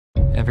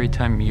Every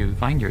time you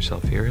find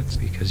yourself here, it's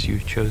because you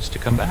chose to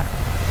come back.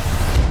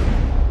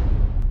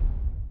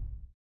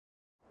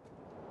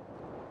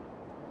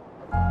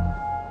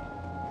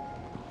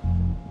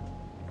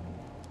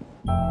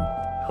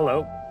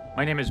 Hello,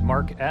 my name is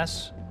Mark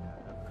S.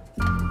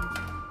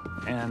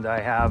 And I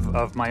have,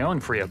 of my own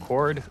free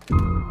accord,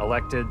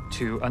 elected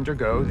to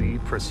undergo the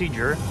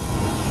procedure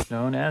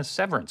known as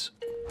severance.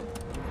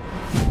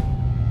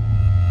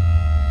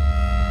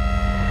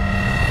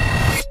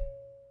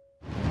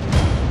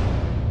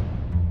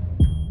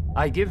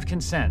 I give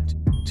consent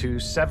to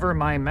sever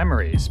my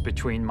memories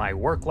between my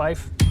work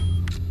life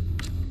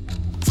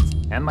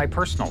and my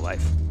personal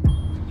life.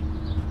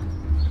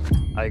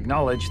 I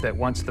acknowledge that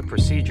once the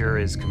procedure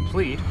is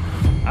complete,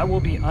 I will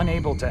be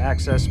unable to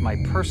access my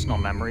personal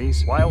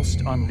memories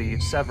whilst on the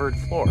severed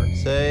floor.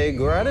 Say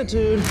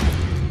gratitude.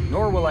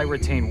 Nor will I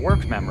retain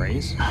work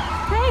memories.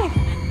 Hey!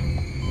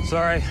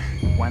 Sorry,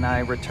 when I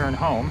return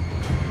home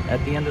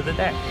at the end of the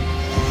day.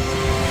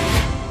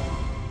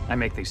 I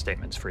make these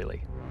statements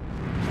freely.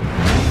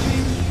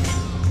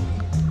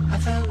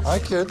 Hi,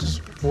 kids.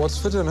 What's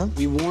for dinner?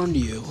 We warned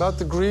you. About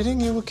the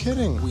greeting? You were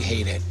kidding. We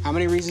hate it. How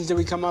many reasons did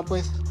we come up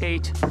with?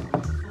 8.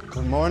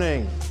 Good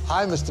morning.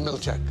 Hi, Mr.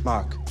 Milchek.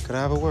 Mark, could I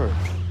have a word?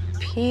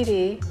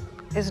 Petey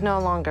is no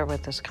longer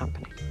with this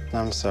company.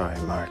 I'm sorry,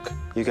 Mark.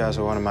 You guys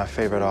were one of my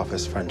favorite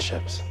office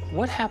friendships.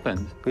 What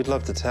happened? We'd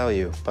love to tell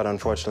you, but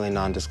unfortunately,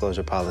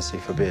 non-disclosure policy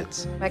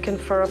forbids. I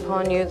confer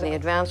upon you the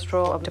advanced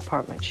role of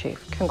department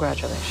chief.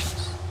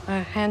 Congratulations. A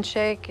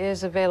handshake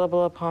is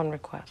available upon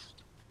request.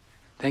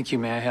 Thank you.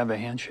 May I have a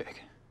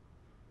handshake?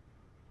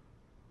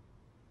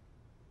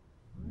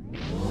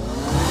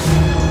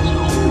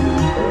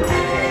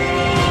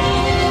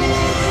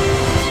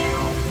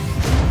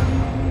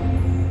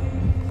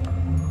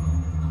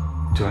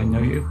 Do I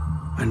know you?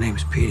 My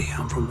name's Petey.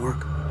 I'm from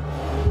work.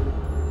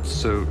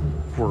 So,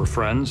 we're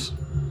friends?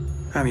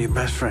 I'm your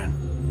best friend.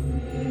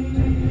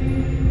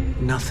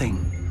 Nothing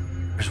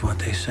is what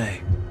they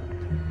say.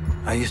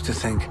 I used to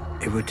think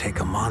it would take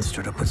a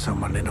monster to put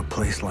someone in a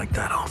place like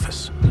that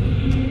office.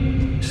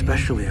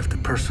 Especially if the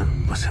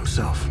person was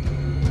himself.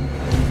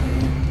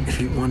 If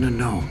you want to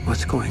know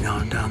what's going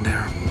on down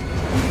there,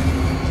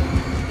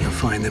 you'll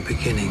find the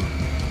beginning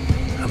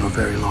of a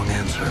very long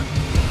answer.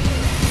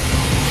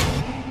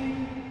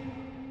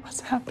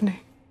 What's happening?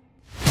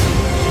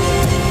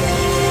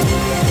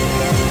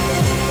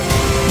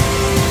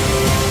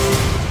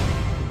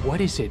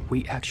 What is it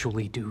we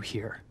actually do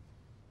here?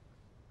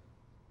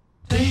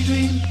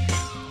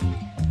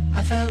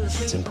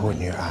 It's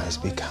important your eyes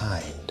be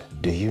kind.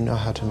 Do you know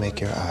how to make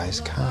your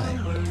eyes kind?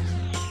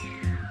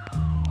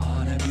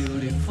 On a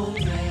beautiful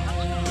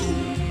day.